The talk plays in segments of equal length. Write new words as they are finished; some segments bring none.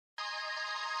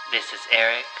This is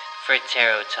Eric for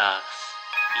Tarot Talks.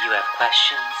 You have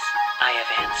questions, I have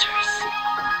answers.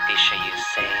 Be sure you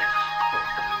save,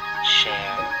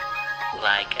 share,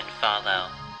 like, and follow.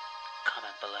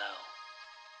 Comment below.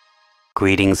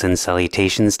 Greetings and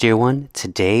salutations, dear one.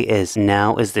 Today is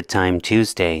Now is the Time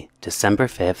Tuesday, December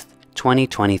 5th,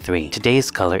 2023. Today's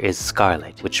color is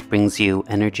scarlet, which brings you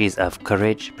energies of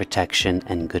courage, protection,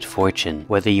 and good fortune.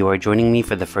 Whether you are joining me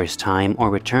for the first time or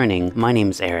returning, my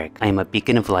name is Eric. I am a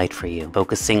beacon of light for you.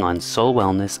 Focusing on soul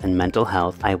wellness and mental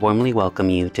health, I warmly welcome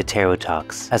you to Tarot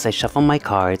Talks. As I shuffle my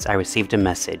cards, I received a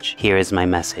message. Here is my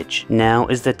message. Now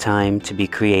is the time to be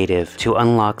creative, to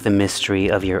unlock the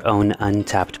mystery of your own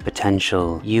untapped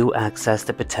potential. You access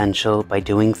the potential by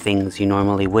doing things you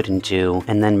normally wouldn't do,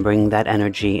 and then bring that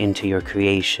energy into your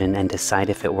creation and decide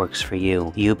if it works for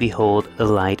you. You behold the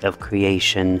light of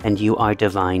creation, and you are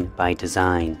divine by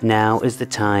design. Now is the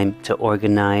time to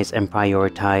organize and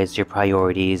prioritize your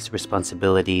priorities,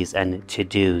 responsibilities, and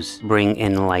to-dos. Bring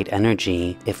in light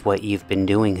energy if what you've been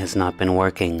doing has not been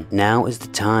working. Now is the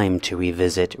time to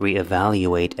revisit,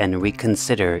 reevaluate, and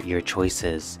reconsider your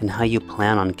choices and how you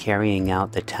plan on carrying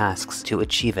out the tasks to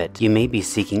achieve it. You may be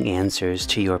seeking answers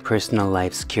to your personal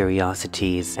life's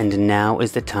curiosities, and now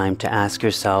is the time to ask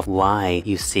yourself why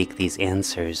you seek these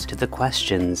answers to the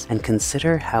questions and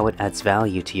consider how it adds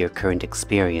value to your current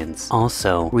experience.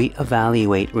 Also,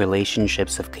 reevaluate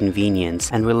relationships of convenience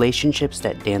and relationships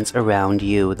that dance around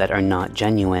you that are not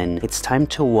genuine. It's time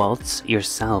to waltz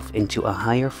yourself into a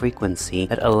higher frequency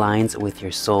that aligns with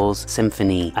your soul's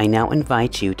symphony. I now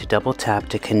invite you to double tap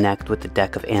to connect with the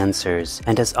deck of answers,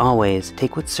 and as always,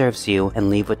 take what serves you and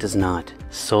leave what does not.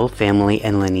 Soul, family,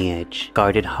 and lineage.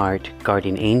 Guarded heart,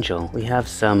 guardian angel. We have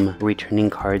some returning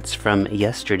cards from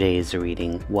yesterday's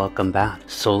reading. Welcome back.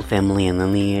 Soul, family, and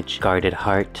lineage. Guarded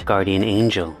heart, guardian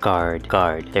angel. Guard.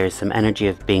 There's some energy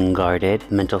of being guarded.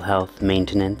 Mental health,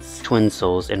 maintenance. Twin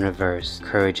souls in reverse.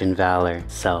 Courage and valor.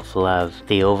 Self-love.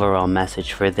 The overall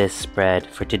message for this spread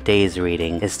for today's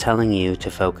reading is telling you to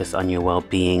focus on your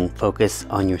well-being. Focus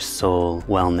on your soul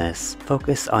wellness.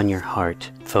 Focus on your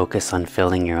heart. Focus on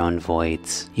filling your own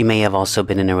voids. You may have also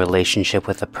been in a relationship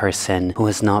with a person who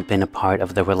has not been a part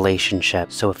of the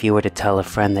relationship. So if you were to tell a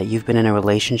friend that you've been in a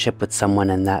relationship with someone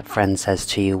and that friend says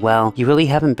to you, well, you really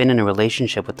haven't been in a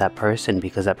relationship with that person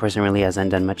because that person really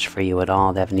hasn't done much for you at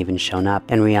all. They haven't even shown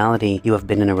up. In reality, you have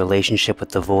been in a relationship with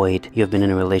the void. You have been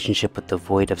in a relationship with the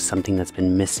void of something that's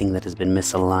been missing, that has been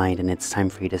misaligned, and it's time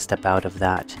for you to step out of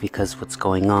that, because what's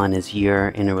going on is you're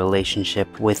in a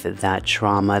relationship with that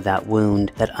trauma, that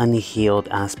wound, that unhealed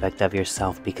aspect of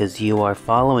yourself, because you are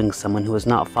following someone who is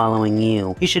not following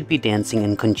you. You should be dancing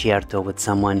in concerto with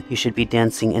someone. You should be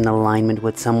dancing in alignment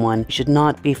with someone. You should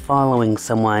not be following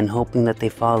someone hoping that they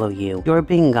follow you. You're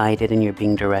being guided and you're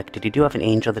being directed. You do have an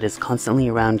angel that is constantly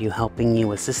around you, helping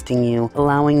you, assisting you,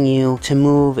 allowing you to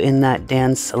move in that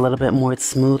dance a little bit more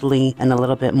smoothly and a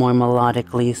little bit more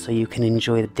melodically so you can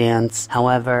enjoy the dance.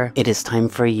 However, it is time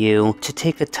for you to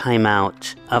take a time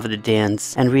out of the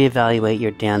dance and reevaluate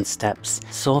your dance steps.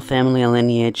 Soul, family, and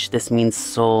lineage. This means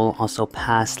soul, also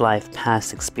past life,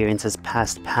 past experiences,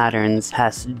 past patterns,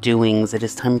 past doings. It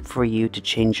is time for you to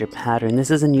change your pattern.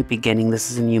 This is a new beginning.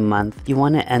 This is a new month. You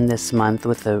want to end this month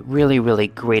with a really, really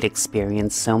great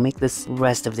experience. So make this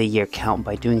rest of the year count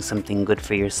by doing something good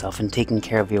for yourself and taking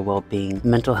care of your well-being.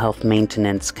 Mental health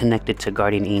maintenance connected to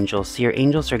guardian angels. So your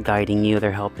angels are guiding you.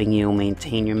 They're helping you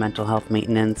maintain your mental health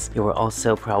maintenance. You are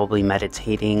also probably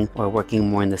meditating or working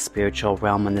more in the spiritual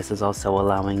realm, and this is also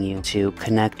allowing you to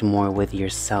connect more with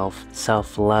yourself.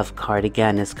 Self-love card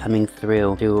again is coming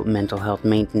through mental health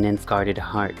maintenance, guarded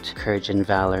heart, courage and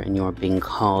valor, and you're being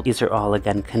called. These are all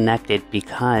again connected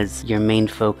because your main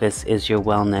focus is your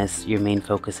wellness. Your main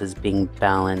focus is being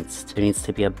balanced. There needs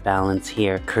to be a balance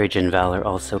here. Courage and valor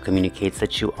also communicates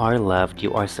that you are loved,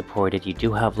 you are supported, you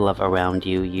do have love around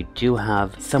you, you do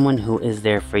have someone who is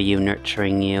there for you,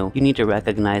 nurturing you. You need to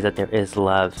recognize that there is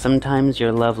love. Sometimes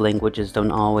your love languages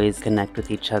don't always connect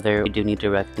with each other. You do need to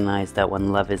recognize that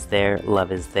when love is there,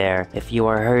 love is there. If you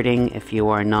are hurting, if you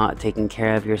are not taking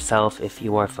care of yourself, if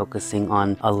you are focusing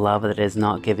on a love that is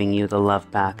not giving you the love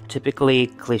back, typically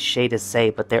cliche to say,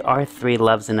 but there are 3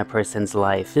 loves in a person's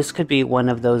life. This could be one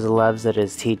of those loves that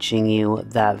is teaching you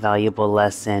that valuable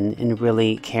lesson in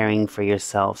really caring for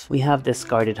yourself. We have this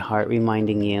guarded heart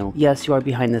reminding you, yes, you are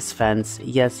behind this fence.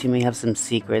 Yes, you may have some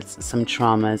secrets, some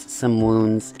traumas, some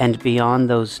wounds, and beyond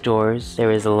those doors, yours.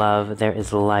 There is love, there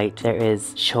is light, there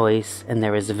is choice, and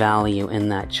there is value in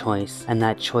that choice. And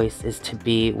that choice is to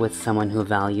be with someone who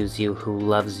values you, who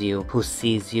loves you, who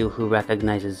sees you, who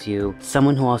recognizes you,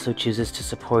 someone who also chooses to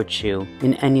support you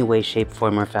in any way, shape,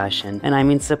 form, or fashion. And I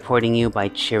mean supporting you by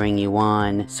cheering you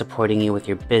on, supporting you with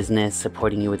your business,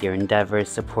 supporting you with your endeavors,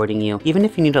 supporting you, even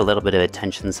if you need a little bit of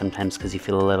attention sometimes because you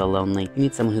feel a little lonely, you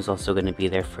need someone who's also going to be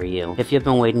there for you. If you've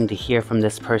been waiting to hear from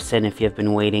this person, if you've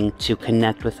been waiting to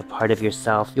connect with a part of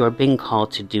yourself, you are being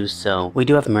called to do so. We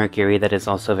do have Mercury that is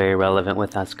also very relevant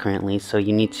with us currently, so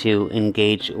you need to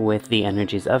engage with the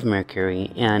energies of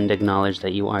Mercury and acknowledge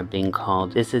that you are being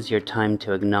called. This is your time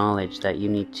to acknowledge that you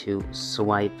need to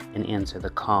swipe and answer the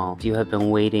call. If you have been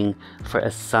waiting for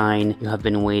a sign, you have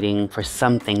been waiting for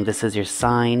something, this is your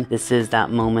sign. This is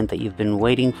that moment that you've been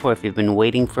waiting for. If you've been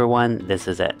waiting for one, this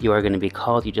is it. You are going to be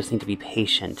called. You just need to be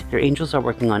patient. Your angels are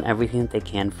working on everything that they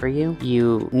can for you.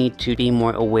 You need to be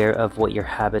more aware of what your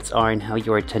habits are and how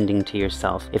you are tending to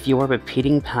yourself. If you are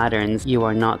repeating patterns, you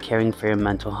are not caring for your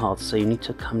mental health. So you need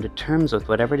to come to terms with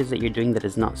whatever it is that you're doing that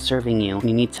is not serving you.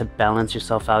 You need to balance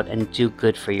yourself out and do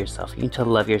good for yourself. You need to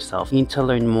love yourself. You need to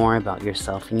learn more about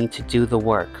yourself. You need to do the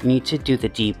work. You need to do the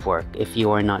deep work if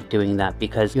you are not doing that,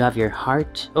 because you have your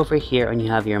heart over here and you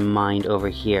have your mind over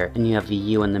here and you have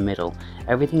you in the middle.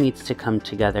 Everything needs to come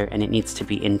together and it needs to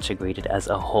be integrated as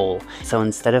a whole. So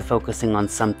instead of focusing on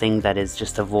something that is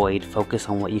just a void, focus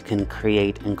on what you can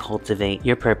create and cultivate.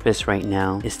 Your purpose right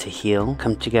now is to heal.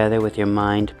 Come together with your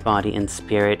mind, body, and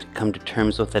spirit. Come to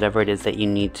terms with whatever it is that you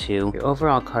need to. Your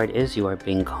overall card is you are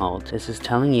being called. This is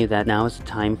telling you that now is the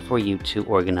time for you to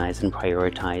organize and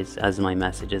prioritize, as my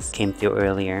messages came through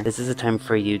earlier. This is a time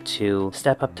for you to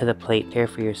step up to the plate, care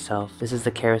for yourself. This is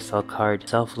the carousel card.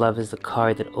 Self-love is the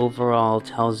card that overall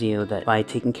tells you that by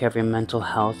taking care of your mental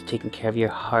health, taking care of your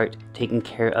heart, taking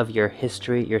care of your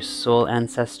history, your soul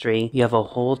ancestry, you have a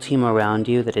whole team around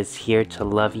you that is here to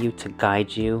love you, to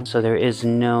guide you. So there is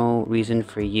no reason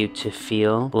for you to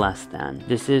feel less than.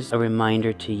 This is a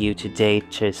reminder to you today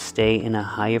to stay in a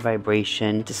higher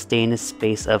vibration, to stay in a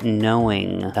space of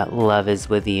knowing that love is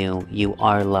with you. You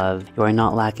are loved. You are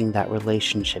not lacking that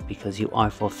relationship because you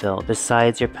are fulfilled.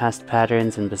 Besides your past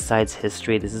patterns and besides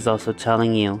history, this is also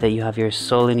telling you that you have your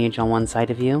soul lineage on one side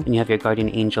of you and you have your guardian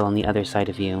angel on the other side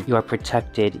of you. You are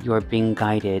protected, you are being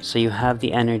guided, so you have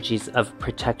the energies of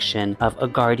protection, of a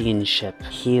guardianship.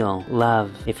 Heal,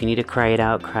 love. If you need to cry it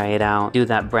out, cry it out. Do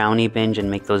that brownie binge and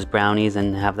make those brownies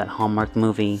and have that Hallmark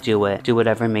movie. Do it. Do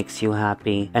whatever makes you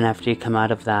happy. And after you come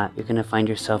out of that, you're going to find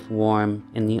yourself warm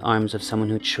in the arms of someone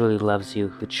who truly loves you,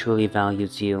 who truly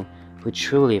values you, who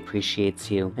truly appreciates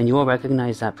you. And you will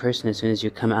recognize that person as soon as you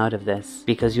come out of this,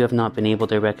 because you have not been able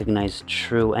to recognize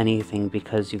true anything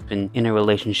because you've been in a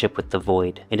relationship with the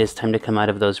void. It is time to come out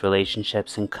of those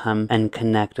relationships and come and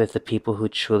connect with the people who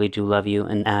truly do love you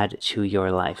and add to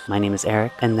your life. My name is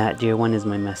Eric, and that, dear one, is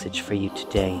my message for you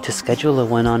today. To schedule a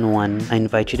one-on-one, I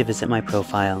invite you to visit my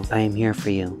profile. I am here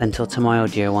for you. Until tomorrow,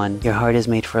 dear one, your heart is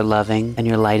made for loving and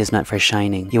your light is meant for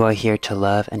shining. You are here to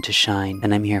love and to shine,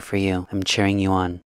 and I'm here for you. I'm cheering you on.